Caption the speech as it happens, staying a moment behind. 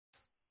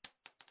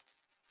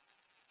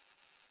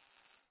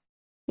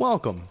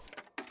Welcome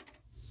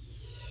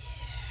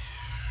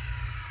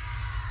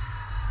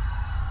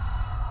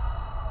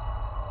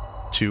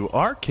to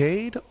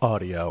Arcade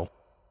Audio.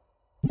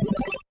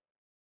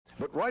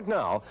 But right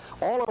now,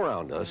 all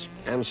around us,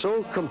 and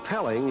so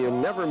compelling you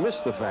never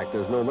miss the fact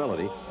there's no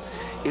melody,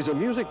 is a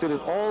music that is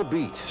all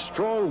beat,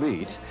 strong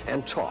beat,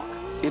 and talk.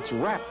 It's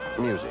rap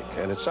music,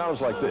 and it sounds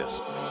like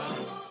this.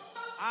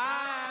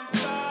 I'm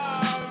sorry.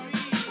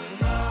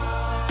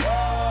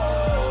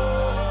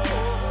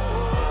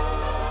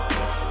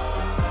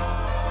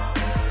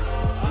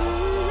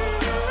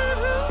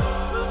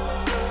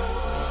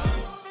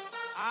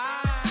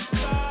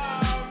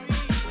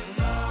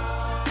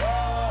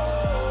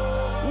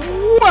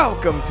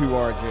 Welcome to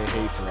RJ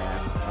Hates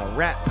Rap, a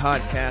rap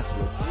podcast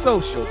with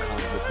social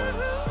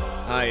consequence.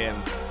 I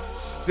am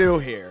still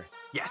here,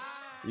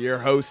 Yes. your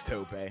host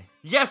Tope,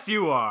 Yes,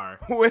 you are.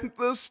 with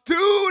the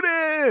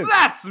student,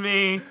 That's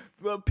me.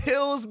 the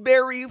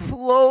Pillsbury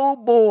Flow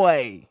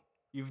Boy,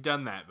 You've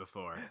done that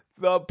before.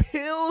 the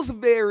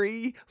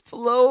Pillsbury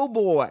Flow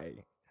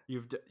Boy.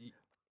 You've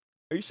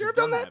Are you sure I've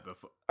done that?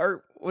 before.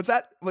 Or was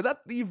that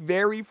the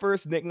very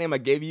first nickname I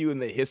gave you in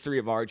the history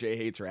of RJ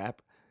Hates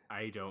Rap?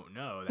 I don't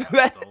know.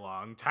 That was a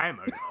long time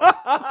ago.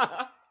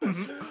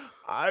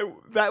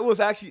 That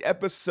was actually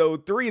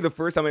episode 3, the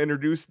first time I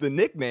introduced the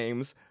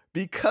nicknames,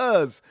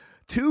 because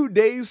 2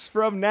 days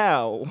from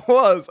now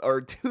is our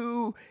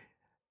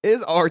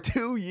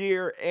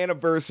 2-year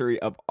anniversary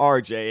of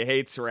RJ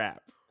Hates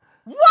Rap.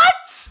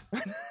 What?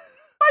 I've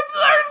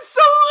learned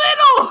so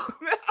little.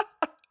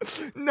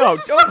 No,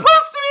 This is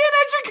supposed to be an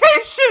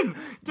education.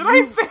 Did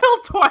I fail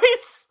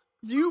twice?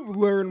 you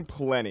learned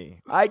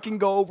plenty. I can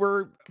go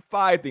over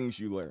 5 things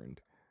you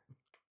learned.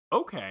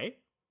 Okay.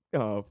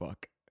 Oh,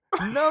 fuck.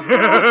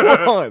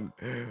 Number 1,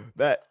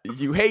 that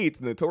you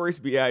hate Notorious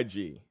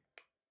B.I.G.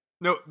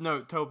 No,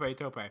 Tope.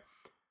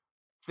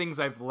 Things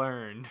I've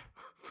learned.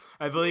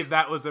 I believe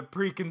that was a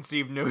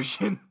preconceived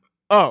notion.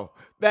 Oh,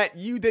 that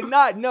you did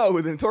not know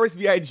who the Notorious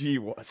B.I.G.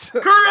 was.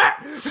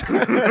 Correct!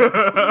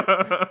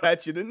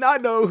 That you did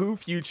not know who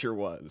Future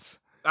was.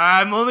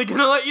 I'm only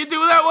gonna let you do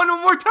that one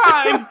more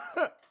time.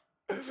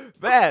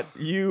 That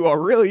you are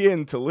really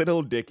into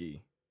Little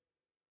Dicky.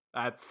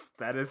 That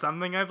is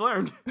something I've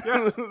learned.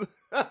 Yes.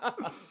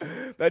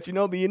 That you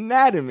know the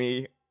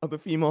anatomy of the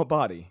female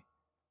body.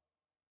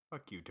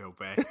 Fuck you,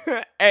 Tope.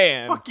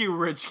 And Fuck you,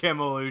 Rich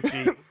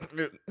Camelucci.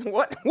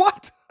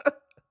 what?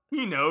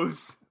 He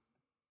knows.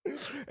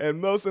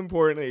 And most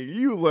importantly,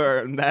 you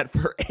learned that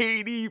for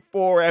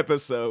 84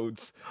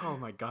 episodes, Oh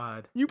my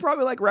god. you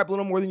probably like rap a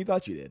little more than you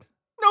thought you did.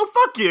 No,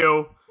 fuck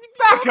you.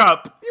 Back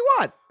up. You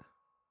what?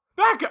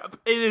 Back up.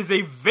 It is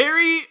a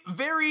very,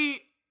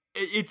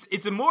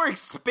 it's a more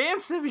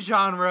expansive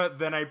genre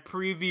than I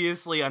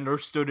previously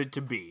understood it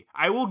to be.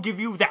 I will give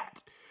you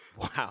that.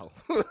 Wow.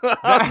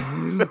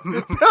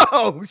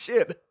 No,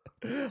 shit.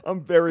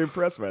 I'm very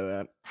impressed by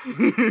that.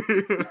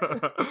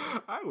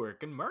 I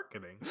work in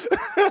marketing.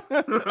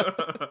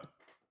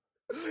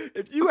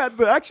 If you had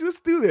actually, let's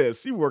do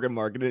this. You work in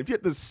marketing. If you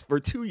had this for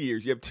 2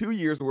 years, you have 2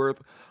 years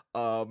worth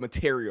of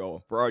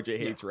material for RJ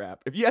Hates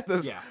Rap. If you had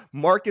to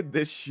market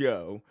this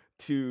show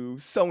to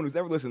someone who's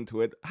never listened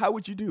to it, how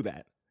would you do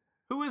that?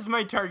 Who is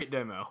my target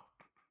demo?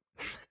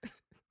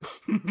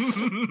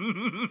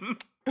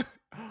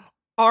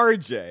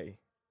 RJ.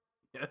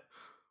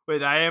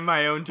 Wait, I am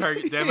my own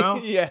target demo?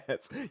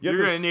 Yes. You're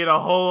going to need a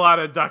whole lot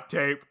of duct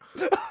tape.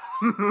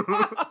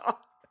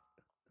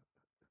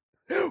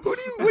 What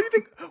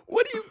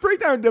do you break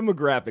down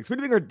demographics? What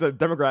do you think are the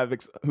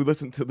demographics who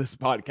listen to this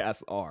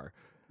podcast are?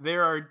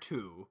 There are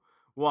 2.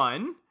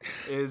 One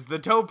is the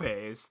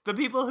Topes, the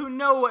people who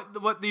know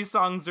what these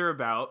songs are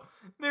about.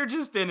 They're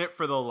just in it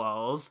for the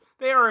lulls.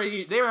 They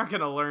aren't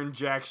going to learn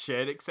jack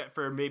shit except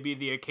for maybe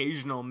the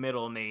occasional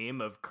middle name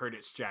of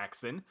Curtis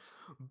Jackson.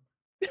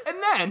 And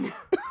then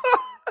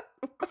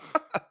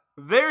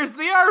there's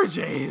the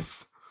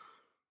RJs,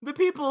 the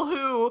people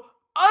who,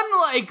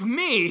 unlike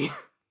me,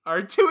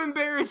 are too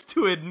embarrassed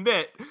to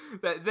admit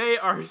that they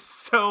are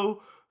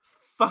so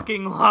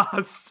fucking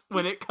lost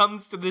when it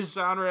comes to this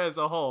genre as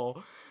a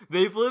whole.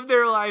 They've lived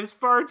their lives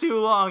far too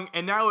long,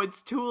 and now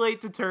it's too late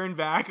to turn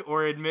back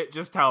or admit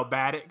just how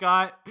bad it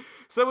got.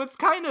 So it's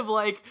kind of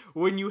like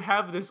when you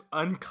have this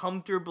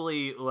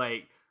uncomfortably,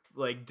 like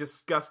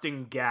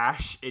disgusting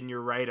gash in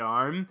your right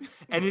arm,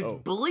 and it's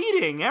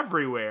bleeding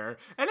everywhere,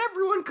 and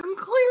everyone can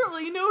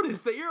clearly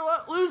notice that you're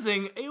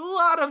losing a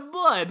lot of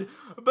blood,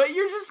 but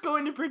you're just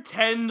going to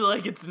pretend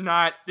like it's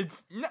not. What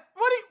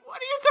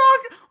are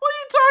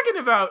you talking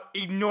about?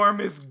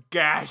 Enormous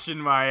gash in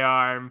my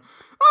arm.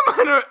 I'm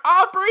gonna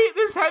operate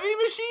this heavy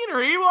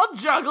machinery while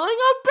juggling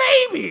a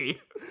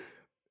baby.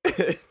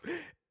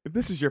 If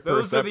this is your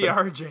Those first are the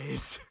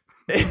RJs.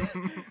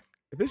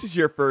 If this is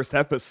your first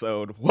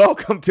episode,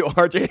 welcome to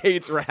RJ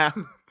Hates Rap.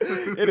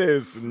 It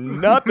is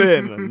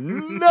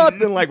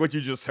nothing like what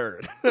you just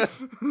heard.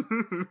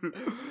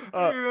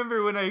 I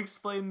remember when I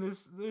explained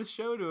this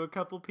show to a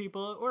couple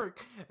people at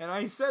work, and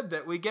I said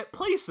that we get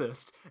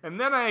placist, and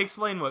then I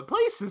explained what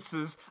placist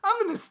is.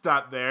 I'm gonna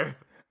stop there.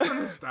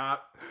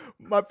 Stop.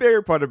 My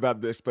favorite part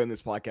about this, putting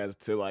this podcast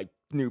to like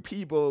new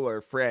people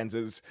or friends,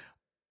 is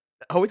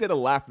I always had to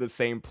laugh at the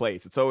same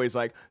place. It's always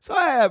like, so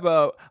I have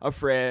a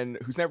friend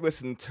who's never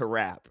listened to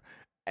rap,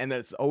 and then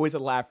it's always a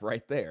laugh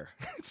right there.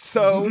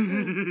 So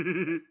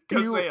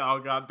because they all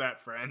got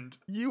that friend.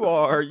 You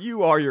are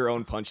your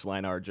own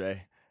punchline,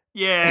 RJ.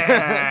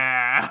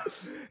 Yeah.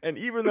 And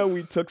even though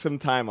we took some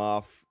time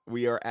off,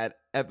 we are at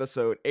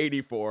episode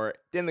 84.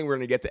 Didn't think we were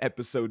going to get to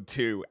episode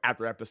 2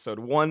 after episode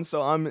 1,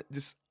 so I'm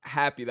just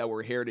happy that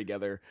we're here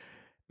together.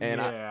 And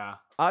I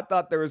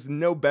thought there was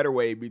no better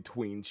way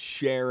between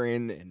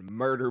Sharon and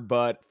Murder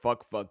Butt,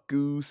 Fuck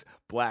Goose,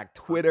 Black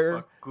Twitter.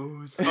 Fuck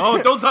Goose.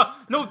 Oh, don't talk.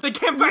 No, they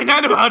can't find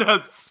out about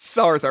us.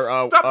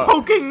 Stop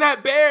poking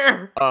that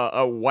bear.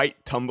 A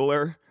white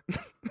Tumblr.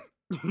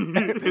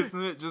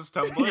 Isn't it just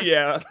Tumblr?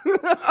 Yeah.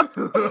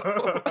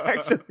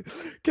 Actually,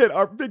 kid,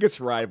 our biggest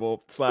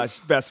rival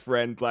 / best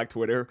friend, Black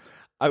Twitter.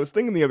 I was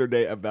thinking the other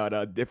day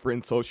about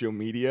different social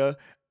media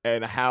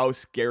and how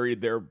scary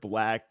their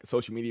Black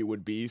social media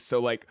would be.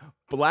 So, like,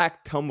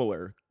 Black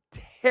Tumblr,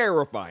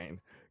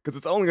 terrifying, because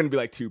it's only going to be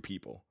like 2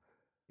 people.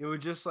 It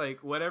would just,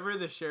 like, whatever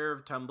the share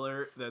of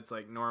Tumblr that's,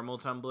 like, normal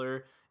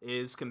Tumblr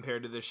is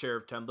compared to the share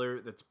of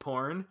Tumblr that's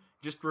porn,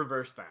 just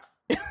reverse that.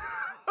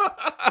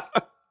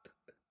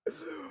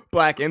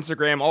 Black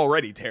Instagram,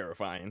 already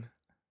terrifying.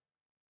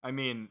 I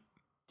mean,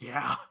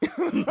 yeah.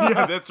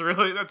 Yeah, that's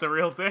a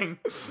real thing.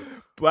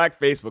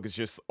 Black Facebook is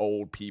just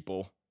old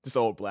people. Just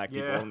old black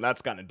people, and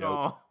that's kind of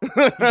dope.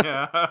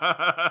 Yeah.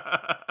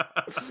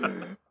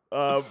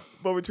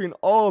 But between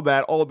all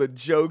that, all the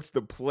jokes,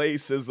 the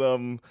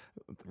placism,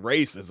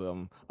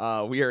 racism,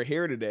 we are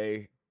here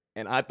today,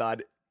 and I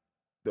thought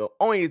the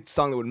only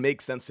song that would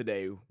make sense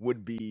today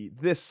would be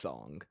this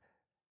song.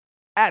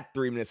 At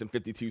 3 minutes and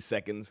 52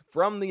 seconds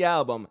from the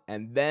album,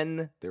 And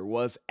Then There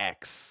Was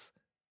X.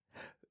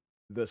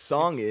 The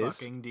song is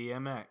fucking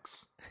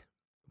DMX.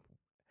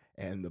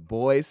 And the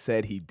boy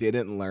said he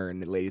didn't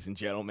learn, ladies and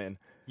gentlemen.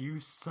 You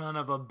son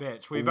of a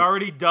bitch. We've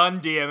already done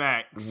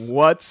DMX.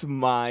 What's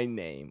my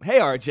name? Hey,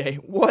 RJ,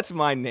 what's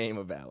my name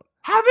about?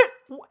 Haven't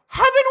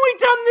we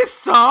done this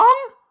song?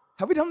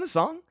 Have we done this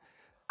song?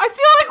 I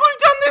feel like we've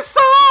done this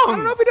song. I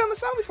don't know if we've done this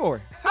song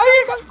before.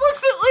 I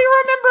explicitly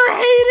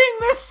remember hating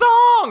this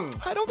song.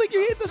 I don't think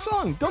you hate the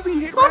song. Don't think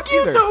you hate rap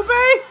either. Fuck you, Tope.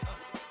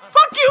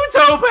 Fuck you,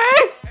 Tope.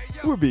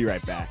 We'll be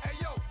right back. Hey,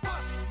 yo,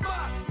 what's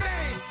my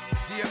name?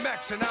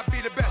 DMX, and I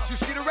be the best. You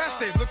see the rest?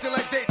 They looking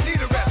like they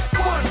need a rest.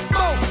 One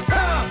more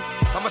time.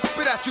 I'ma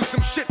spit at you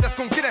some shit that's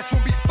gonna get at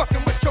you and be fucking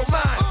with your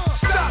line.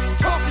 Stop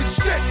talking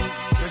shit,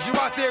 cause you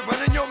out there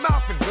running your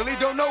mouth and really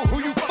don't know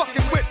who you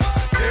fucking with.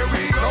 There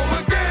we go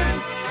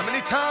again. How many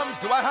times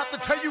do I have to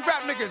tell you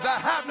rap niggas I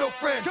have no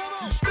friends? You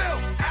still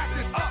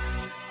acting up.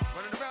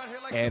 Running around here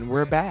like and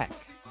we're back.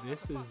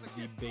 This is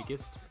the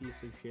biggest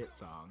piece of shit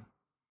song.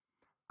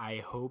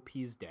 I hope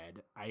he's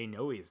dead. I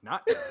know he's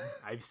not dead.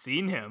 I've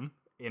seen him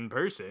in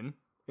person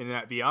in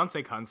that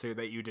Beyonce concert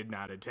that you did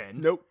not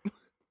attend. Nope.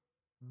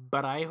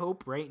 But I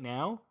hope right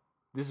now,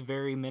 this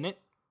very minute,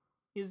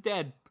 he's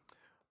dead.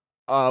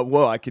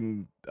 Well, I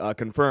can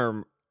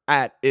confirm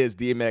at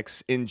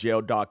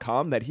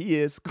isdmxinjail.com that he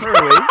is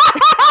currently...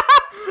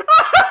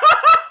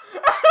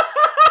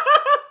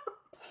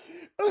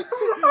 I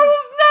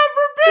was not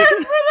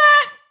prepared for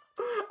that!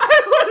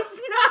 I was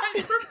not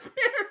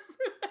prepared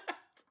for that!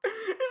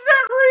 Is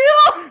that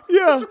real?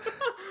 Yeah.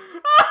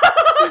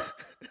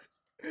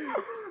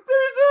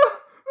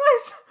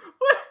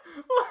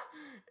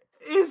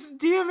 Is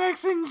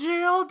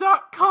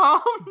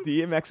DMXinjail.com?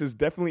 DMX is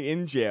definitely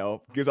in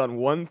jail because on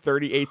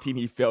 1/30/18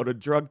 he failed a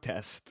drug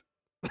test.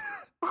 He's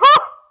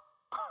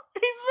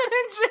been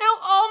in jail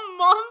all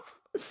month.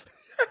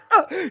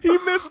 He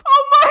missed.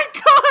 Oh my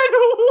god,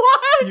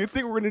 what? You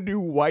think we're gonna do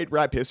White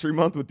Rap History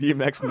Month with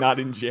DMX not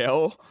in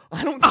jail?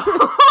 I don't.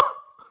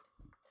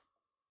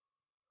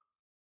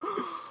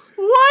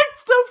 What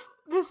the?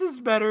 This is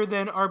better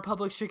than our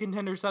public chicken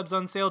tender subs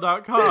on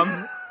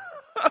sale.com.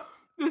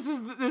 This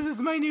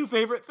is my new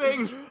favorite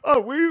thing.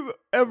 Oh,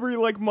 every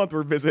month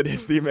we visit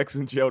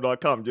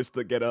isdmxinjail.com just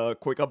to get a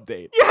quick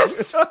update.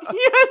 Yes,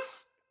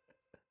 yes.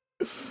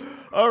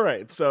 All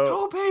right,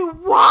 so Tope,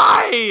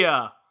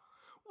 why?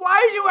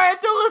 Why do I have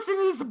to listen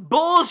to this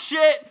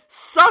bullshit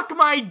 "Suck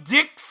My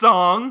Dick"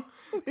 song?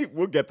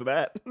 We'll get to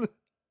that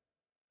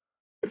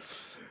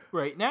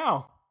right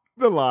now.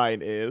 The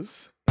line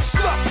is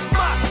suck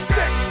my dick.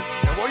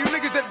 And all you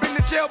niggas that been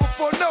to jail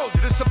before know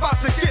that it's about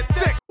to get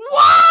thick.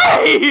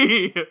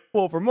 Why?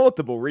 Well, for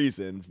multiple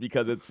reasons,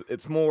 because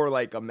it's more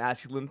like a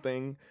masculine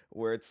thing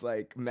where it's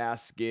like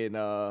masculine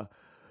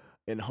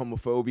in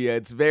homophobia.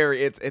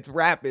 It's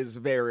rap is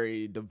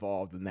very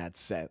devolved in that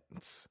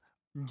sense.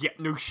 Yeah,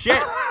 no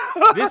shit.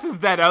 This is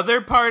that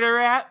other part of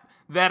rap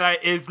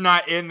that is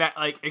not in that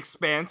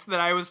expanse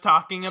that I was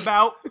talking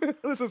about.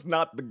 This is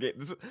not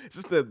this is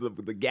just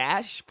the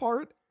gash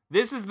part.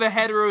 This is the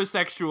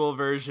heterosexual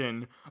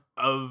version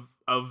of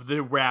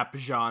the rap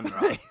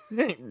genre.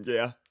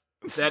 Yeah.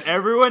 That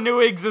everyone knew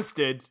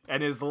existed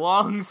and is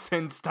long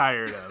since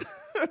tired of.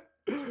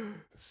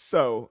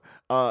 So,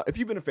 if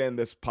you've been a fan of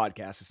this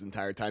podcast this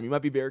entire time, you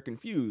might be very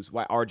confused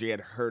why RJ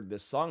had heard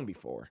this song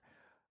before.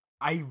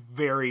 I'm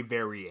very,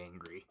 very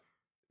angry.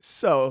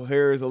 So,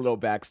 here's a little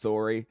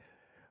backstory.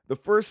 The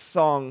first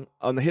song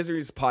on the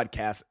History's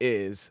podcast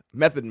is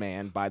Method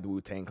Man by the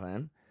Wu-Tang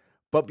Clan.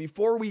 But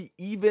before we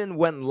even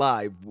went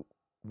live,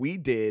 we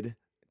did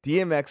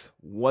DMX,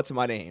 What's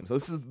My Name? So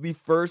this is the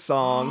first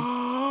song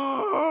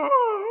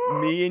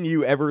me and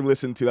you ever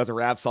listened to as a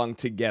rap song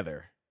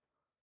together.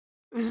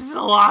 This is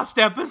a lost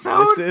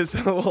episode? This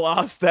is a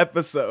lost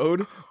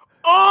episode.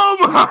 Oh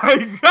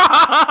my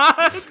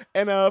god!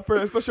 And for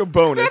a special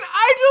bonus. Then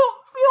I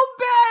don't feel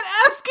bad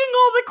asking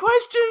all the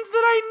questions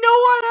that I know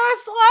I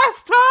asked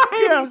last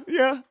time!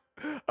 Yeah.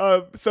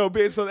 So at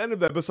the end of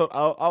the episode,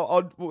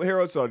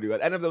 here's what I'll do.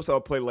 At the end of the episode,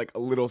 I'll play like a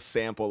little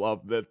sample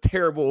of the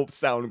terrible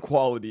sound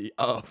quality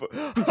of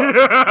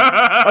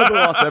the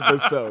lost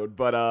episode.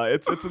 But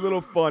it's a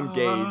little fun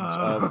gauge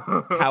of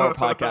how our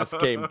podcast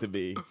came to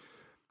be.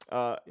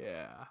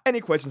 Yeah.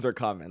 Any questions or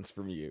comments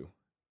from you?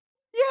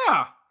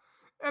 Yeah.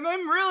 And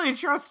I'm really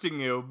trusting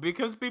you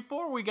because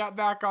before we got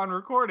back on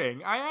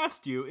recording, I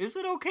asked you, is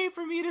it okay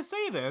for me to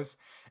say this?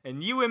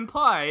 And you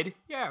implied,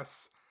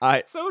 yes.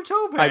 So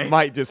Tope, I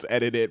might just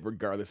edit it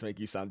regardless, make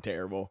you sound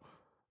terrible.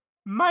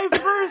 My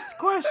first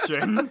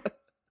question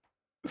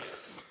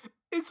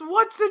is,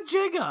 what's a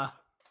jigga?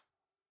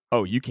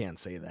 Oh, you can't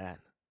say that.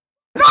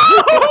 No,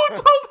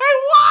 Tope,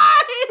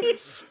 why?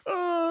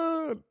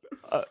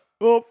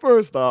 Well,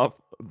 first off,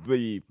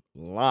 the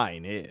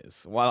line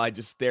is, while I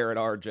just stare at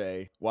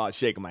RJ while I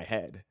shake my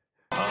head.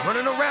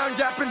 Running around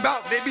yapping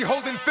about, they be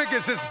holding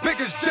figures as big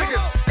as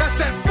jiggers. That's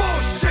that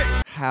bullshit.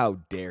 How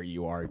dare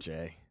you,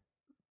 RJ?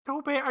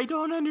 Tope, I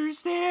don't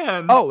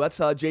understand. Oh,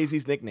 that's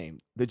Jay-Z's nickname,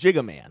 the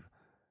Jigga Man.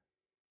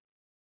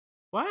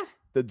 What?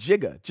 The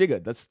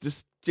Jigga. That's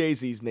just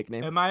Jay-Z's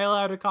nickname. Am I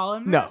allowed to call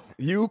him that? No,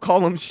 you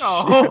call him.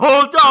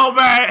 Oh,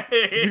 Tope!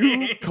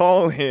 You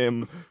call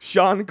him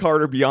Sean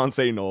Carter,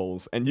 Beyonce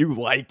Knowles, and you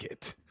like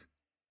it.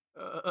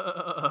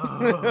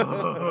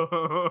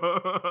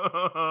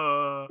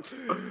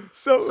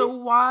 So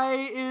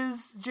why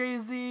is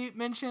Jay-Z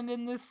mentioned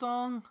in this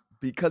song?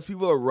 Because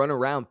people are running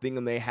around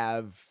thinking they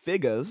have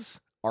figures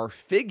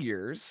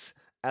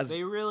as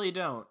they really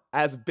don't,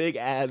 as big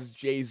as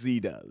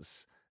Jay-Z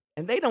does.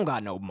 And they don't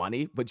got no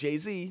money, but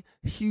Jay-Z,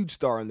 huge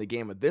star in the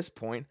game at this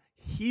point,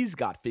 he's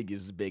got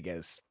figures as big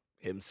as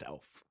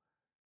himself.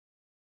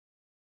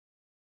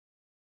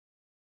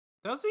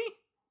 Does he?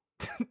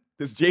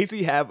 Does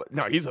Jay-Z have...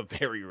 No, he's a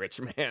very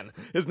rich man.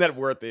 His net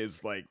worth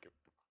is, like,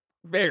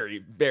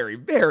 very, very,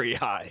 very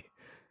high.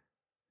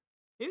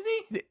 Is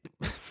he?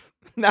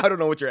 Now I don't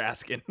know what you're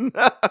asking.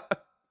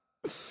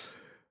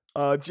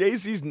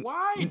 Jay-Z's...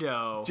 Why,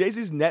 though?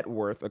 Jay-Z's net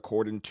worth,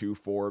 according to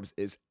Forbes,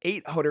 is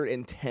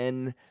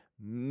 $810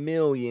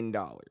 million.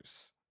 Oh,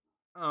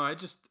 I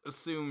just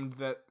assumed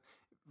that...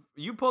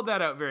 You pulled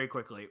that out very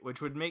quickly,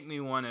 which would make me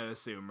want to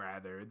assume,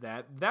 rather,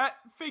 that that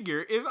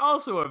figure is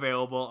also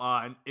available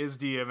on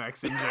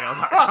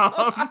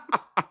isdmxinjail.com.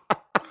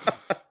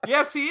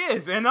 Yes, he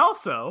is, and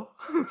also...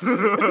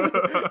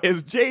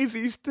 is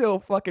Jay-Z still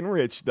fucking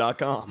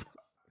rich.com.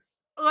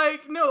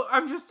 Like, no,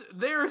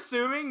 they're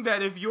assuming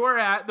that if you're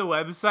at the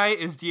website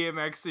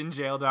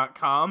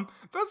isdmxinjail.com,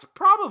 that's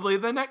probably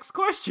the next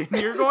question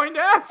you're going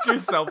to ask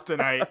yourself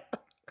tonight.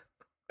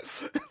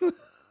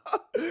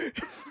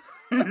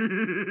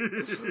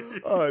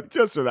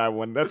 Just for that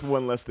one. That's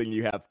one less thing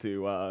you have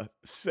to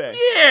say.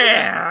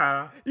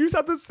 Yeah! You just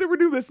have to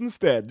do this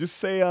instead. Just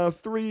say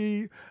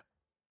 3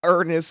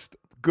 earnest,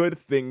 good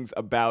things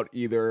about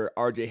either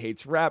RJ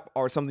Hates Rap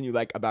or something you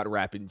like about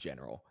rap in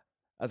general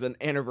as an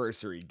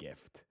anniversary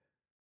gift.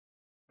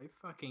 I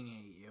fucking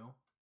hate you.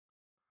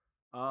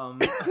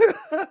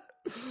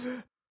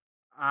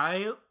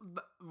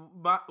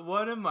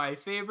 One of my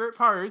favorite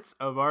parts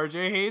of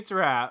RJ Hates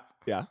Rap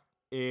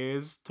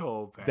is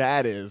Tope.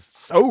 That is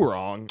so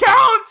wrong.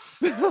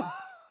 Counts!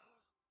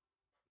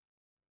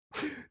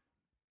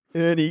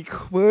 Any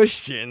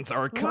questions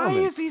or comments?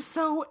 Why is he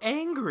so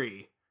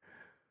angry?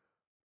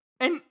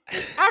 And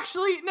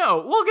actually,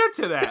 no, we'll get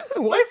to that.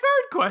 My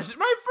third question,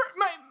 my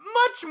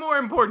much more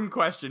important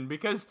question,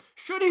 because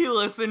should he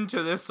listen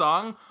to this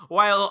song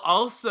while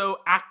also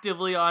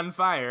actively on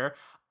fire,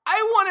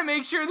 I want to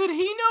make sure that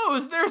he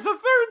knows there's a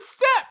third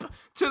step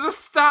to the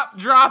stop,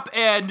 drop,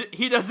 and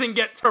he doesn't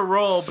get to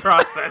roll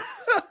process.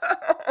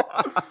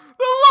 The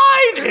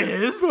line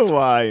is... We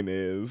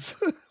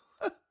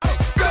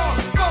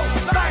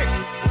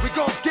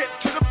gon' get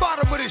to the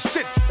bottom of this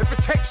shit if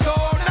it takes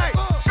all night.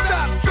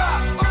 Stop,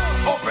 drop,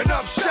 open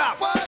up shop.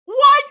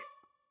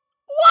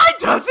 Why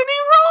doesn't he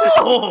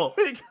roll?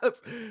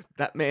 Because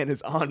that man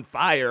is on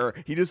fire.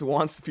 He just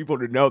wants people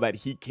to know that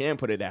he can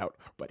put it out,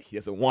 but he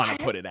doesn't want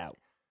to put it out.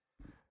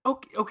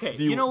 Okay.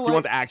 Do you know what? Do you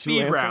want the actual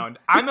Speed answer? round.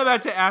 I'm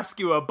about to ask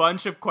you a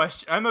bunch of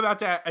questions. I'm about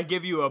to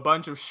give you a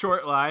bunch of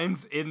short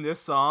lines in this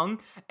song,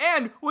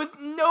 and with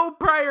no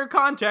prior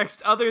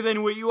context other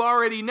than what you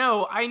already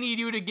know, I need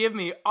you to give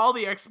me all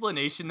the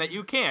explanation that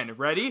you can.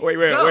 Ready? Wait,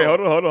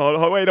 hold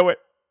on. Wait.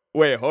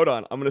 Wait, hold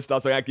on. I'm going to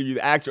stop so I can give you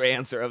the actual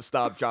answer of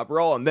Stop, Drop,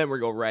 Roll, and then we're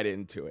going to go right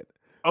into it.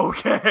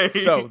 Okay.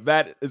 So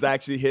that is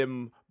actually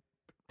him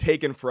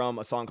taken from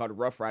a song called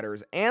Rough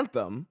Riders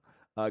Anthem,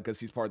 because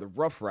he's part of the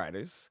Rough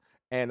Riders,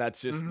 and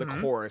that's just the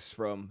chorus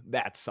from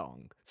that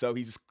song. So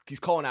he's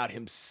calling out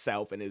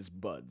himself and his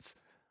buds.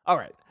 All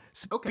right,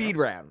 speed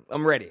round.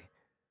 I'm ready.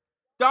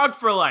 Dog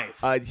for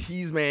life.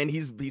 He's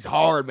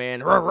hard,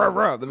 man. Ruh, ruh,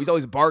 ruh. He's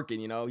always barking,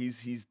 you know.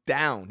 He's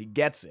down. He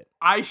gets it.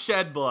 I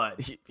shed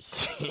blood.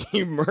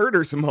 He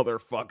murders some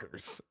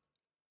motherfuckers.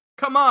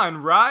 Come on,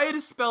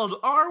 ride spelled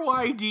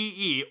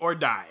R-Y-D-E or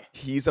die.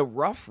 He's a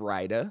Rough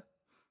Rider.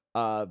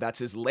 That's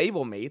his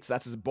label mates.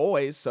 That's his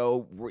boys.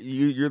 So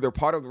you're the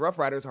part of the Rough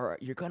Riders, or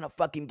you're gonna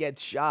fucking get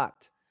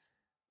shot.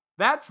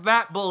 That's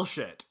that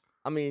bullshit.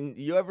 I mean,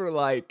 you ever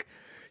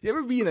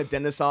be in a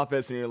dentist's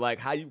office and you're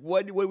like,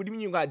 what do you mean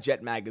you got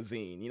Jet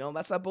Magazine? You know,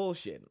 that's that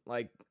bullshit.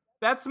 Like,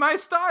 that's my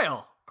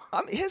style.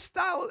 I mean, his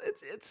style,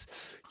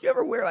 it's you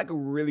ever wear like a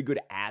really good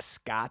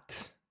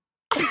ascot?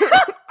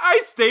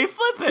 I stay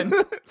flipping.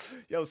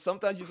 Yo,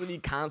 sometimes you just be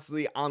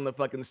constantly on the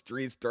fucking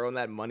streets throwing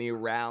that money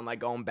around, like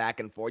going back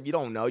and forth. You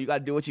don't know. You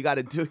gotta do what you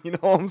gotta do. You know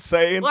what I'm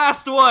saying?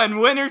 Last one,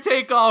 winner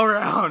take all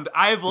round.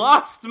 I've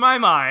lost my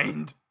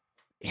mind.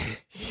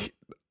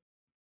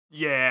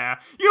 Yeah,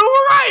 you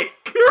were right.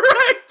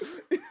 Correct.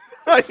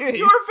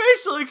 Your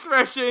facial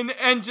expression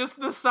and just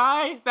the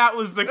sigh, that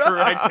was the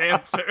correct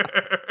answer.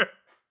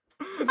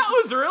 That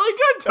was really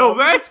good,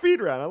 Toby.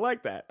 Speed round. I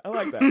like that.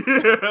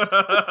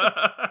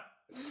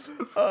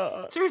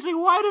 Seriously,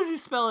 why does he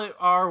spell it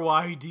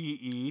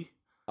R-Y-D-E?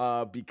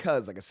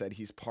 Because, like I said,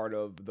 he's part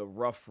of the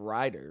Rough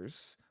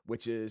Riders,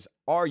 which is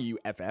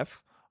RUFF-RYDERS.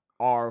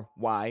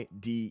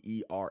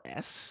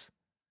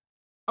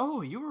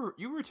 Oh, you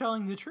were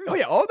telling the truth. Oh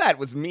yeah, all that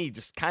was me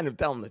just kind of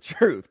telling the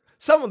truth.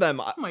 Some of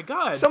them, oh my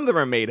god, some of them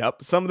are made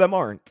up. Some of them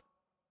aren't.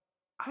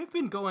 I've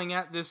been going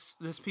at this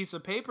piece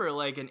of paper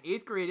like an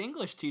 8th grade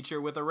English teacher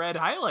with a red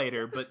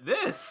highlighter, but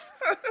this,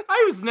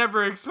 I was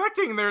never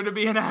expecting there to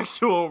be an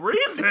actual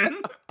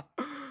reason.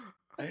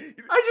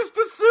 I just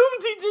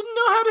assumed he didn't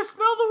know how to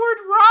spell the word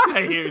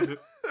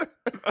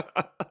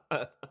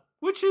ride.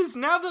 Which is,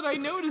 now that I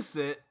notice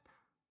it,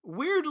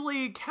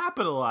 weirdly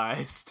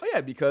capitalized. Oh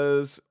yeah,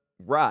 because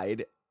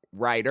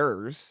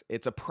riders,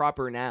 it's a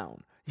proper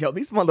noun. Yo,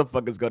 these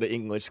motherfuckers go to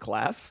English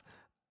class.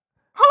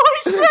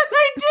 Holy shit,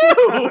 they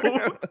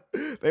do!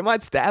 They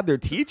might stab their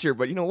teacher,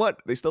 but you know what?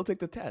 They still take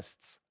the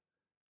tests.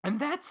 And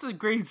that's a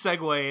great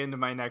segue into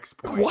my next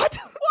point. What?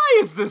 Why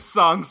is this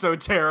song so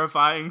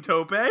terrifying,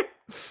 Tope?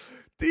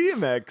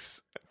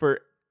 DMX,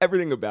 for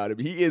everything about him,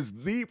 he is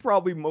the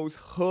probably most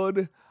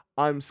hood,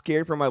 I'm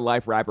scared for my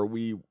life rapper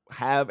we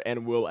have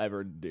and will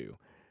ever do.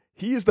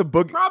 He is the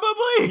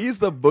Probably. He's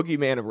the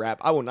boogeyman of rap.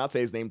 I will not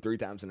say his name 3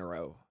 times in a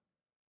row.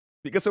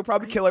 Because he'll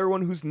probably kill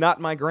everyone who's not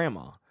my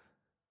grandma.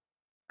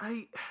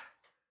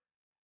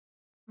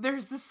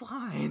 There's this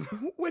line.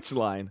 Which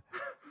line?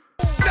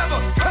 Never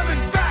coming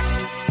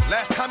back.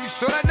 Last time you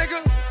saw that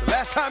nigga, the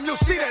last time you'll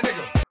see that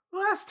nigga.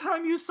 Last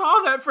time you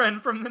saw that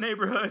friend from the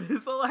neighborhood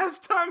is the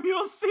last time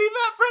you'll see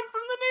that friend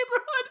from the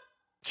neighborhood.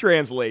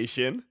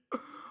 Translation.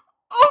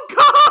 Oh,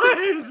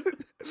 God!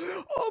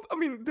 Oh, I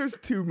mean, there's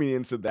 2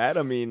 meanings to that.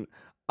 I mean,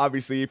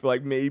 obviously, if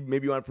like maybe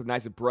you want to put a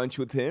nice brunch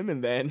with him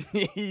and then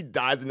he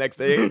died the next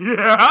day.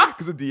 Yeah.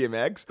 Because of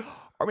DMX.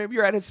 Or maybe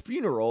you're at his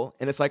funeral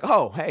and it's like,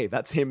 oh, hey,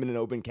 that's him in an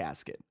open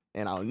casket.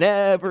 And I'll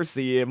never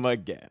see him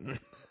again.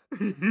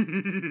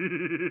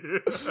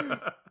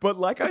 But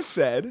like I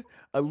said,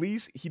 at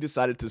least he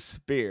decided to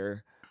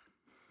spare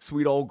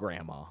sweet old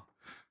grandma.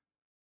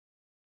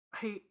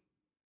 Hey,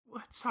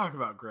 let's talk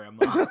about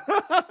grandma.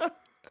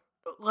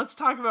 Let's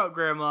talk about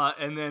grandma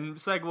and then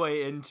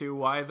segue into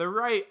why the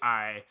right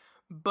eye.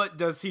 But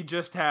does he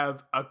just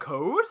have a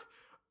code?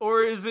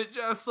 Or is it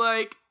just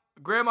like,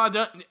 grandma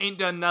ain't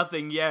done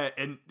nothing yet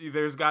and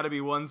there's got to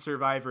be one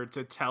survivor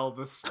to tell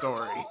the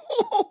story?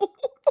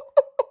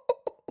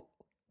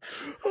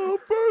 Oh,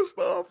 first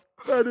off,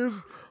 that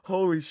is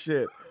holy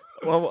shit.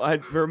 Well,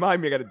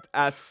 remind me, I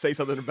gotta say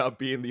something about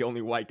being the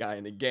only white guy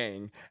in the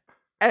gang.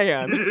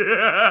 And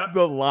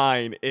the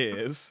line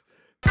is,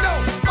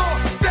 no more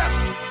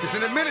deaths, because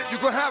in a minute you're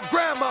gonna have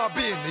grandma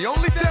being the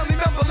only family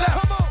member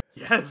left.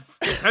 Yes,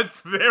 that's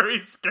very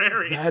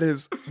scary. That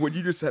is, what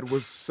you just said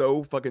was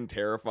so fucking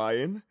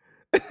terrifying.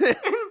 And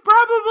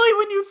probably,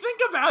 when you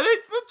think about it,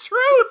 the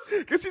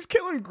truth. Because he's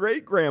killing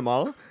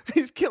great-grandma.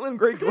 He's killing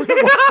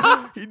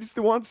great-grandma. He just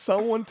wants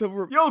someone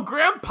to... Yo,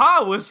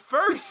 Grandpa was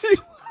first.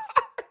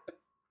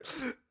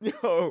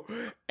 Yo,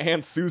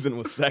 Aunt Susan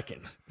was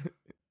second.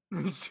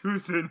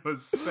 Susan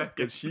was second.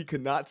 Because she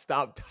could not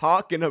stop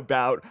talking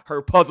about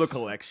her puzzle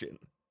collection.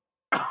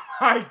 Oh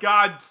my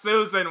God,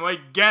 Susan, we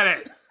get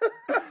it.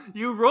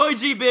 You Roy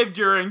G. Bibbed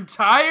your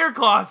entire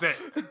closet.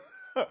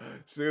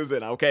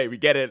 Susan, okay, we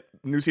get it.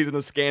 New season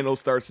of Scandal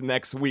starts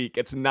next week.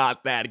 It's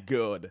not that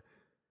good.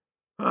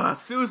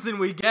 Susan,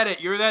 we get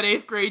it. You're that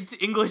 8th grade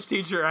English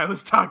teacher I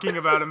was talking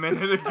about a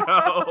minute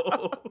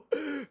ago.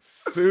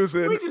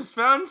 Susan. We just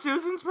found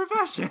Susan's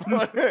profession.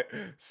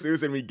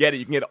 Susan, we get it.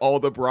 You can get all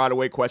the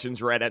Broadway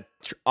questions right at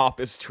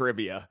office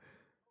trivia.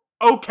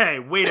 Okay,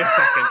 wait a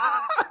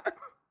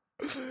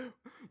second.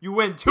 You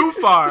went too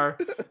far.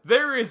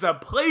 There is a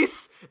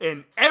place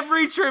in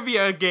every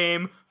trivia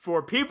game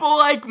for people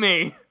like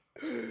me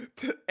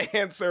to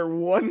answer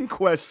one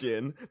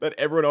question that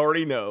everyone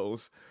already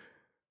knows.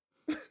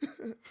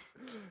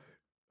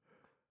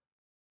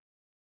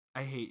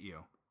 I hate you.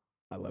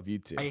 I love you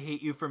too. I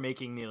hate you for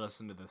making me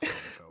listen to this song,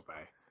 Tope.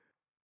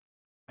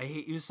 I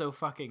hate you so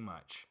fucking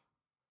much.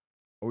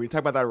 Are we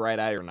talking about that right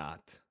eye or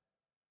not?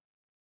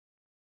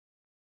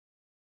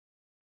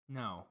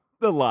 No.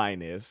 The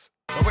line is.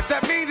 But what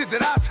that means is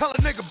that I'll tell a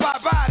nigga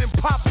bye-bye and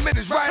pop him in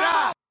his right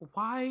eye.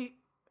 Why?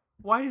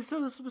 Why is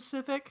so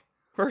specific?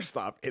 First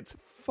off, it's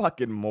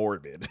fucking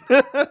morbid.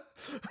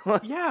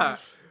 Yeah.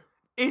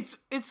 It's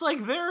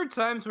like there are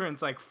times where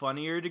it's like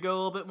funnier to go a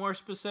little bit more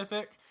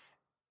specific.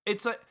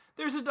 It's like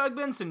there's a Doug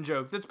Benson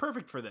joke that's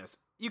perfect for this.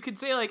 You could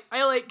say like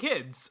I like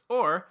kids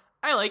or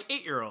I like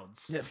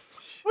 8-year-olds. Yeah.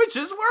 Which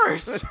is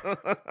worse?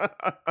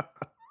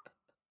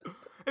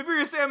 If you're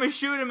gonna say I'm gonna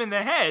shoot him in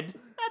the head,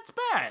 that's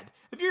bad.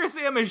 If you're gonna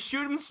say I'm gonna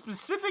shoot him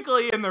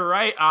specifically in the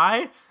right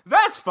eye,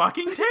 that's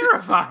fucking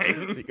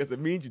terrifying. Because it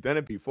means you've done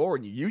it before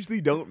and you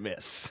usually don't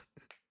miss.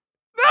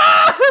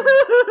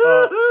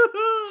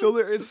 So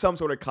there is some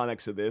sort of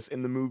context to this.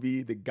 In the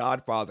movie The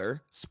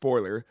Godfather,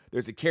 spoiler,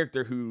 there's a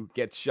character who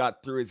gets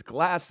shot through his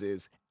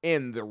glasses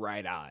in the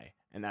right eye,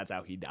 and that's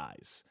how he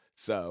dies.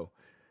 So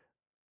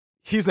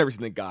he's never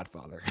seen The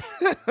Godfather.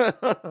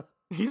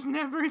 He's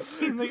never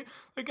seen The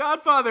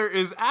Godfather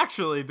is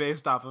actually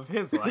based off of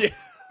his life.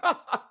 Yeah.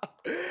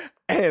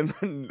 And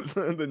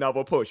the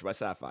novel Push by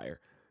Sapphire.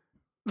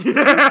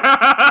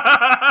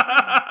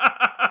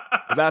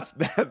 That's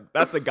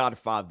The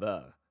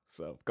Godfather.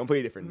 So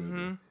completely different movie.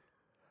 Mm-hmm.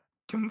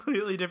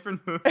 Completely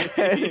different movie.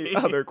 Any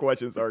other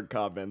questions or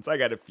comments? I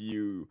got a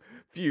few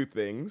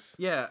things.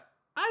 Yeah,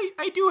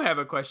 I do have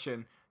a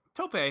question.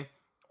 Tope,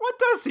 what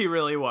does he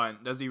really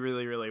want? Does he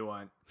really, really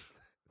want?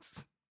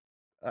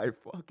 I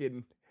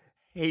fucking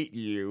hate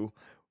you,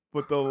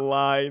 but the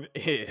line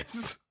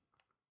is...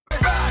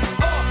 I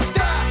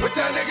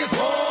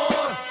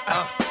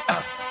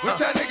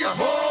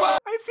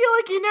feel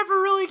like he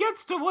never really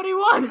gets to what he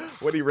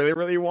wants. What he really,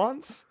 really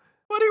wants?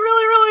 What he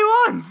really, really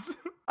wants.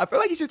 I feel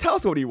like he should tell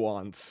us what he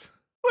wants.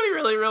 What he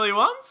really, really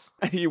wants?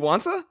 He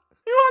wants a?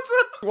 He wants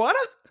a? Wanna?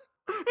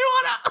 He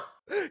wanna?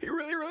 He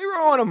really, really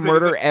want to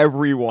murder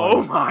everyone.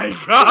 Oh my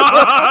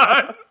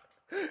god!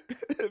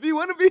 If you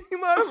want to be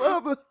my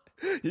lover,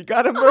 you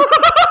gotta murder.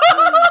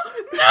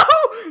 No!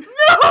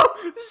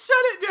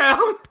 Shut it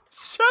down!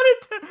 Shut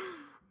it down!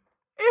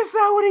 Is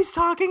that what he's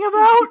talking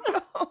about?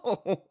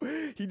 No,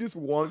 he just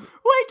wants...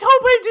 Wait,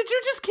 Tope, did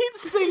you just keep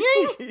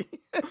singing? Yes.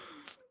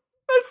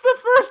 That's the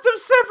first of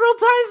several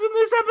times in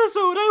this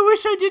episode. I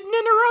wish I didn't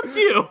interrupt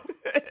you.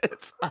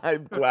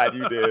 I'm glad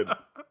you did.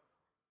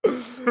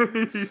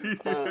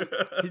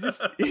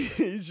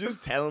 He's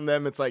just telling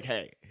them, it's like,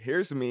 hey,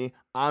 here's me.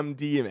 I'm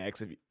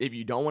DMX. If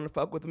you don't want to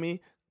fuck with me,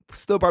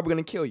 still probably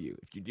gonna kill you.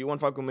 If you do want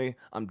to fuck with me,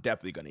 I'm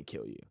definitely gonna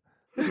kill you.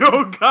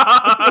 Oh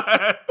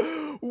God!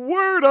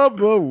 Word of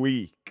the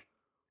week.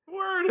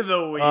 Word of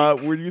the week.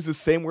 We're using the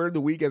same word of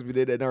the week as we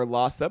did in our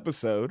last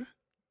episode,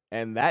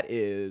 and that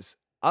is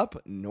up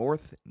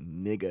north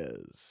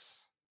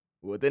niggas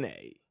with an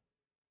A.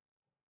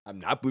 I'm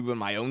not believing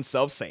my own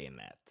self saying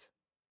that.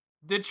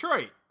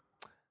 Detroit.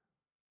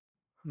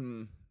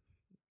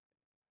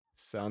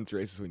 Sounds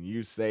racist when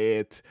you say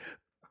it.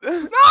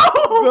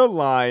 No! The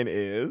line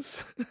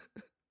is...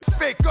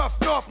 Fake up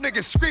north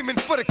niggas screaming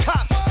for the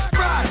cops.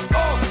 Ride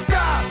or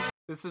die.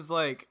 This is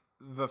like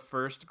the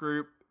first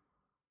group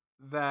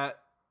that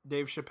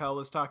Dave Chappelle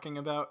was talking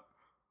about.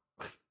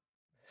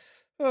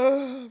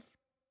 That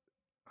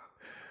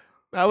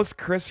was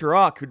Chris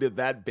Rock who did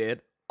that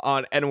bit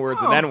on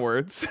N-words and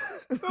N-words.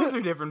 Those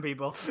are different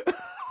people.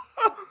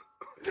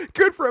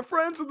 Good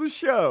friends of the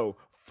show.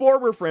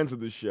 Former friends of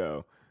the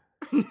show.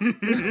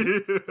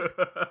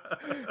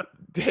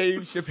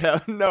 Dave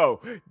Chappelle. No,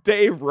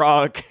 Dave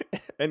Rock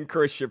and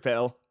Chris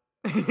Chappelle.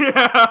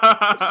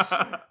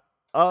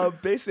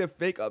 Basically, a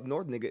fake up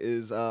north nigga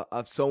is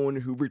of someone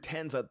who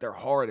pretends that they're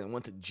hard and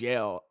went to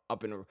jail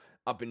up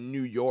in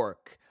New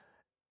York,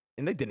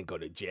 and they didn't go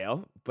to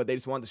jail, but they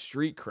just want the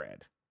street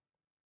cred.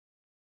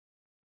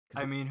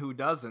 I mean, who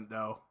doesn't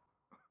though?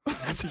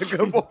 That's a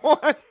good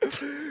point.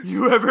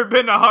 You ever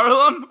been to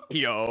Harlem?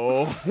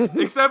 Yo.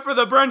 Except for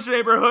the brunch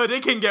neighborhood,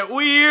 it can get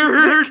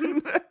weird.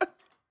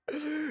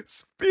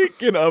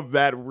 Speaking of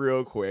that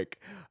real quick,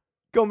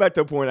 going back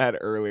to a point I had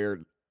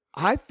earlier,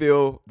 I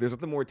feel there's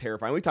nothing more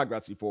terrifying. We talked about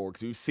this before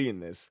because we've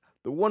seen this.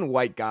 The one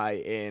white guy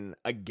in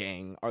a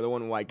gang or the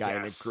one white guy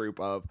in a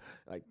group of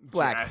like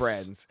black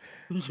friends.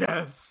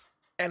 Yes.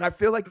 And I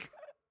feel like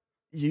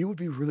you would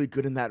be really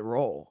good in that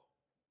role.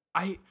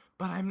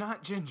 But I'm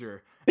not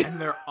Ginger. and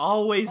they're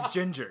always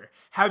ginger.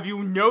 Have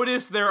you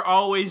noticed they're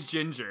always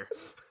ginger?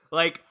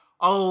 Like,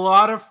 a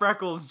lot of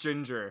freckles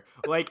ginger.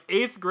 Like,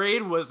 8th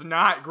grade was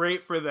not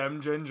great for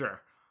them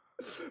ginger.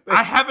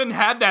 I haven't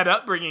had that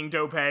upbringing,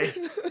 Dope.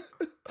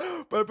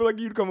 But I feel like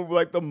you'd come up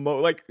with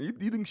like you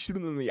think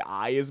shooting them in the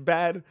eye is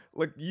bad?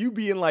 Like you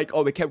being like,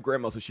 oh, they kept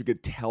grandma so she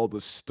could tell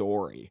the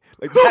story.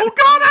 Like, oh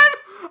God,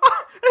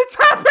 it's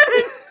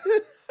happening.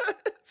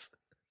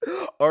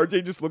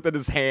 RJ just looked at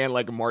his hand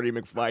like Marty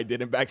McFly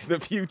did in Back to the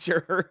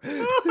Future.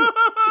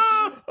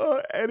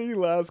 Any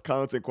last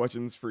comments and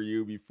questions for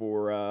you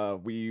before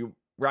we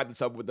wrap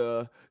this up with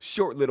a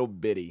short little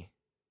bitty?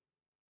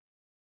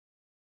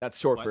 That's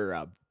short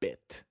for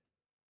bit.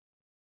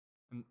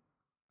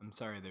 I'm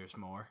sorry, there's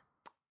more.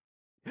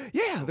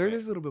 Yeah,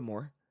 there's a little bit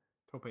more.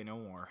 Tope, no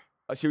more.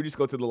 Should we just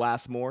go to the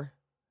last more?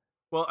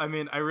 Well, I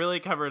mean, I really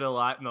covered a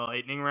lot in the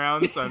lightning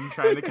round, so I'm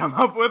trying to come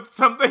up with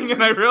something,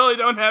 and I really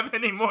don't have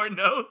any more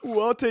notes.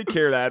 Well, I'll take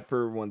care of that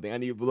for one thing. I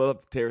need to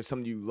love to hear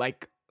something you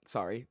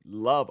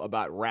love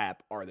about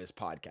rap or this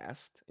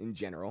podcast in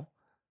general.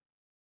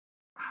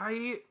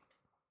 I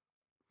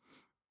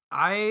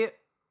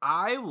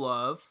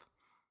love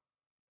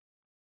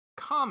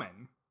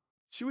Common.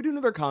 Should we do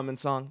another Common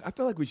song? I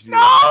feel like we should do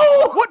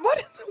No!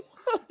 What?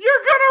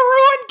 You're gonna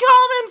ruin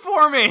Common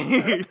for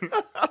me!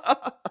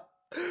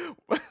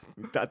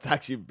 That's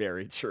actually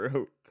very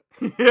true.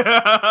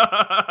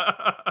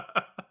 Yeah.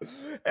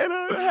 And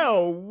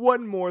hell,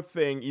 one more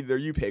thing. Either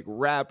you pick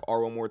rap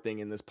or one more thing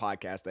in this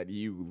podcast that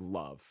you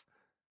love.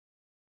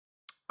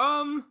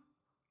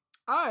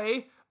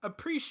 I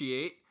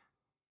appreciate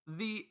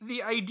the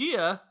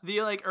idea,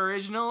 the like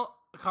original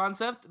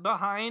concept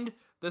behind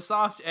the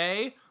soft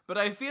A, but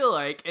I feel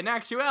like in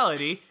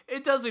actuality,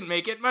 it doesn't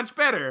make it much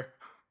better.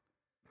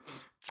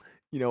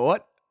 You know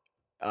what?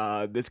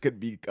 This could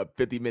be a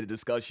 50-minute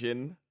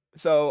discussion.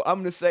 So I'm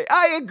going to say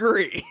I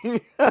agree.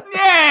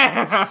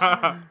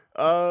 Yeah!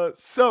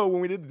 So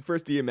when we did the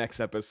first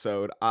DMX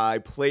episode, I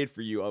played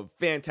for you a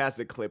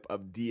fantastic clip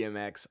of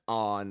DMX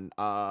on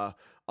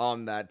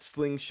that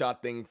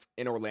slingshot thing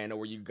in Orlando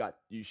where you get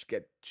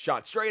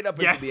shot straight up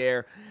into the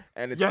air.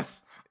 And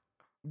it's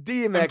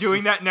DMX. I'm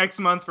doing that next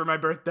month for my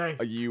birthday.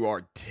 You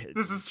are.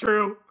 This is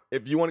true.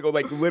 If you want to go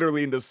like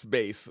literally into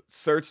space,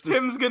 search this.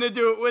 Tim's gonna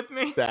do it with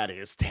me. That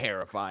is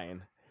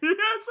terrifying. Yes,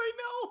 I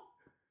know.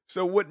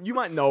 So what you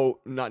might not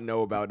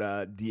know about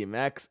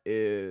DMX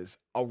is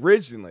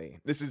originally,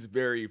 this is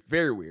very,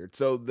 very weird.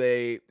 So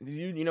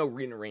you know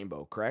Reading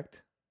Rainbow,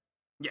 correct?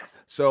 Yes.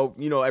 So,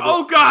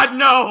 oh God,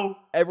 no!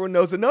 Everyone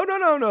knows it. No.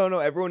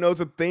 Everyone knows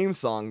the theme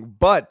song,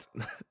 but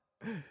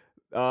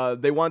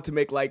they want to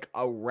make like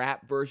a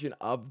rap version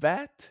of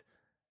that.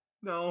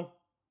 No.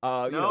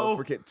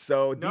 For kids.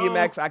 So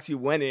DMX actually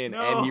went in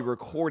and he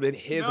recorded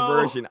his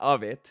version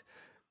of it.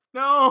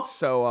 No.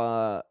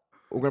 So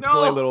we're gonna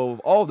play a little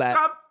of all that.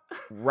 Stop.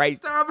 Right.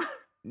 Stop.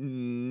 Now.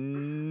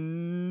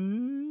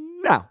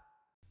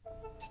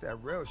 It's that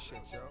real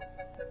shit, yo.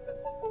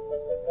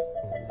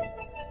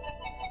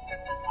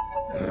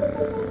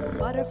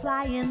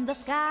 Butterfly in the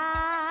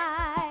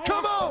sky.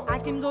 Come on! I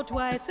can go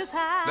twice as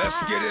high.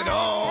 Let's get it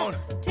on.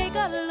 Take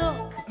a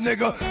look,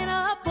 nigga. In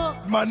a book,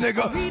 my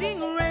nigga.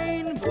 Reading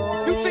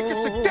Rainbow. You think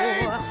it's a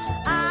game?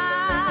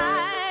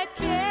 I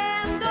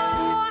can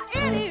go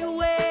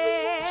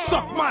anywhere.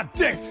 Suck my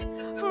dick.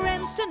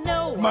 Friends to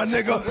know, my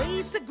nigga.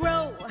 Ways to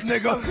grow,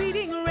 nigga.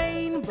 Reading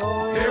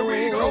Rainbow. Here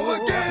we go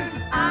again.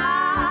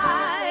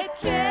 I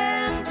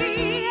can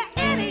be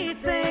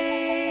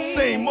anything.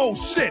 Same old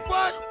shit.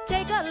 What?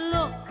 Take a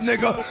look,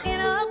 nigga. In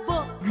a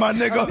book, my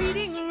nigga.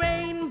 Reading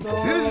Rainbow.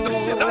 See, this is the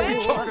shit I be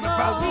talking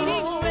about.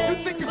 You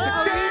think it's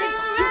a game?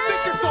 You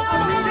think it's a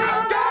fucking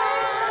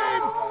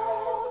game?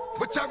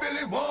 What I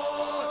really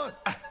want?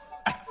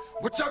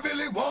 What I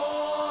really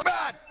want?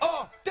 Bad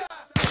or die?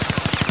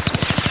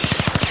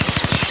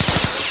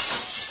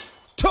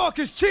 Talk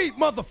is cheap,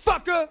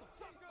 motherfucker.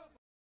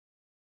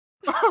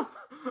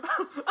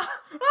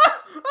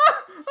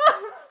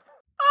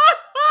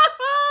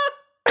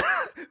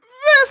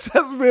 This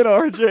has been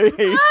RJ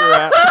Hates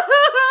Rap.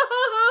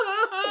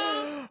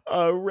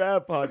 A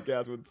rap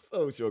podcast with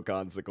social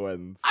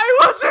consequence. I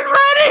wasn't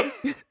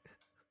ready!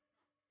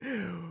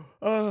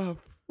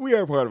 We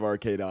are part of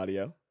Arcade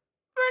Audio.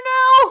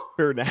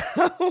 For now.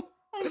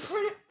 I'm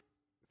pretty...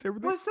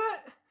 What's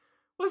that?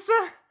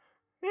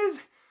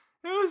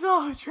 It was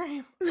all a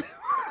dream.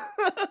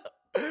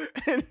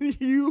 And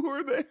you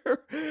were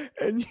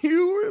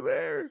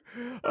there.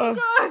 Oh,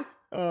 God.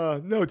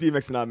 No,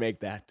 DMX did not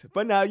make that.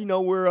 But now you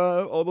know where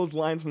all those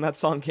lines from that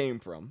song came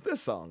from.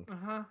 This song.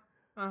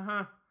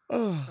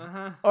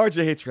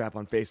 RJ Hates Rap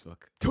on Facebook,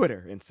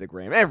 Twitter,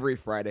 Instagram, every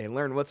Friday. And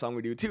learn what song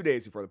we do 2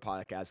 days before the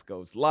podcast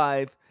goes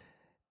live.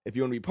 If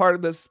you want to be part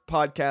of this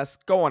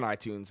podcast, go on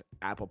iTunes,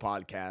 Apple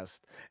Podcast,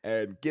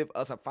 and give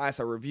us a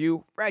 5-star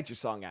review. Write your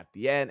song at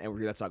the end, and we'll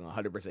do that song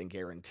 100%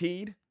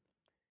 guaranteed.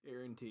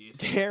 Guaranteed.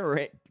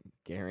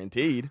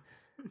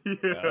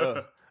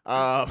 Yeah.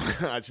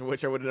 I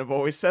wish I wouldn't have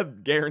always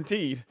said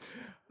guaranteed.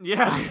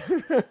 Yeah.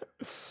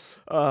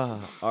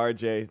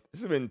 RJ,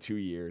 this has been 2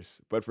 years,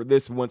 but for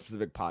this one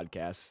specific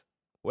podcast,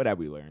 what have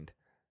we learned?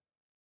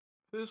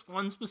 This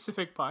one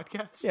specific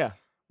podcast? Yeah.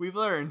 We've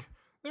learned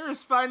there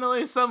is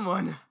finally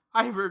someone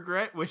I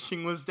regret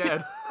wishing was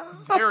dead.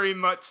 Very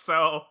much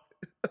so.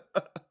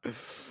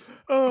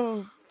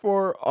 Oh,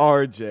 for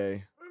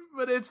RJ.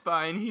 But it's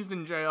fine. He's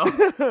in jail.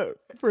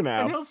 For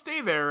now. And he'll stay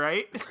there,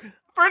 right?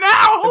 For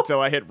now! Until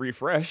I hit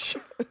refresh.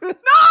 No!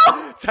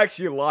 It's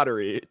actually a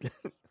lottery. No!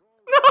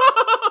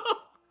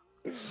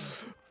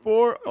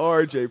 For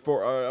RJ,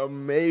 for our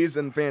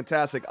amazing,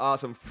 fantastic,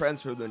 awesome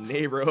friends from the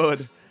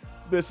neighborhood,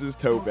 this is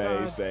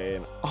Tobey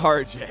saying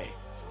RJ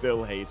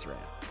still hates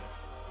rap.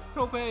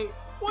 Tobey,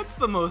 what's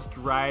the most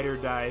ride or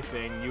die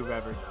thing you've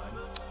ever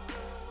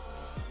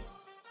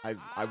done?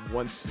 I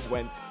once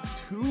went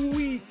 2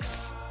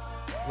 weeks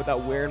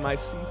without wearing my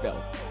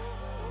seatbelt.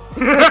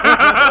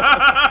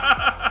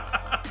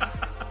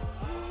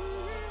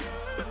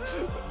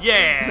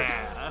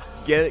 Yeah!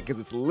 Get it? Because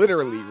it's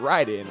literally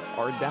riding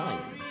or dying.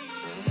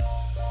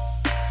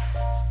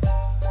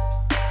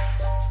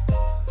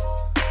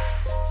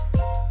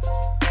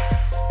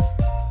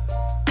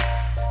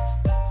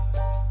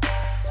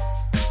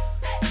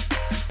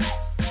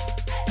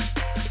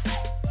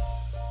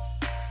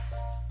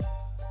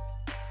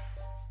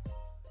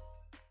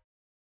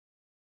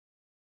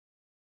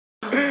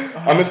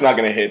 I'm just not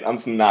gonna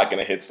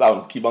hit. Stop.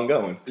 Let's keep on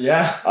going.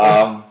 Yeah.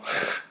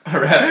 A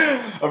rap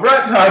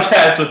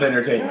podcast with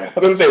entertainment. I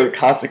was gonna say with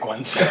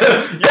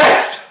consequences.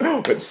 Yes.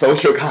 With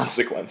social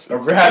consequences. A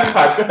rap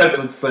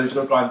podcast with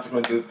social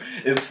consequences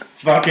is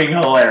fucking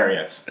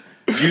hilarious.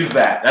 Use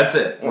that. That's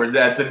it.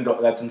 That's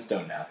in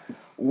stone now.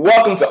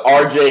 Welcome to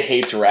RJ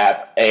Hates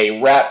Rap, a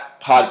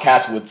rap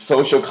podcast with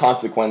social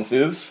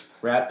consequences.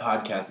 Rap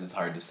podcast is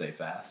hard to say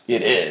fast.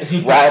 It is.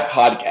 Rap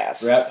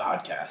podcast. Rap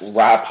podcast.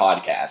 Rap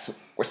podcast.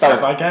 We're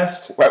starting rap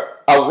podcast?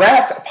 A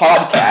rat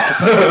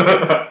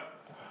podcast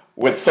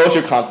with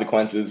social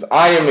consequences.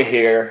 I am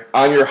here.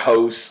 I'm your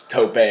host,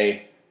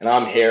 Tobey, and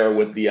I'm here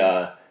with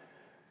the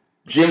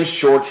Jim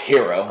Shorts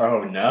hero.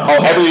 Oh no.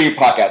 Oh, every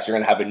podcast you're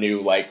gonna have a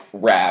new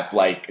rap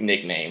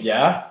nickname.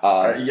 Yeah?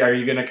 Are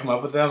you gonna come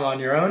up with them on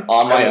your own?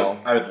 On my own.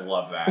 I would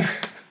love that.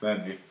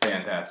 That'd be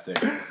fantastic.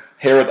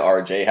 Here with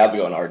RJ. How's it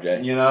going,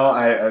 RJ? You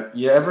know,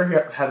 you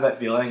ever have that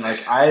feeling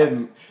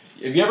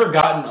have you ever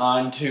gotten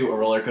onto a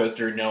roller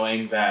coaster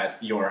knowing that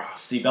your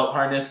seatbelt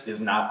harness is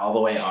not all the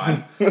way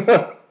on?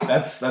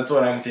 That's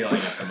what I'm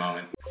feeling at the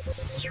moment.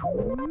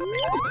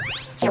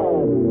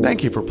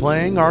 Thank you for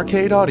playing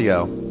Arcade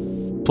Audio.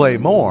 Play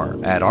more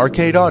at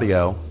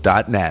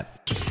arcadeaudio.net.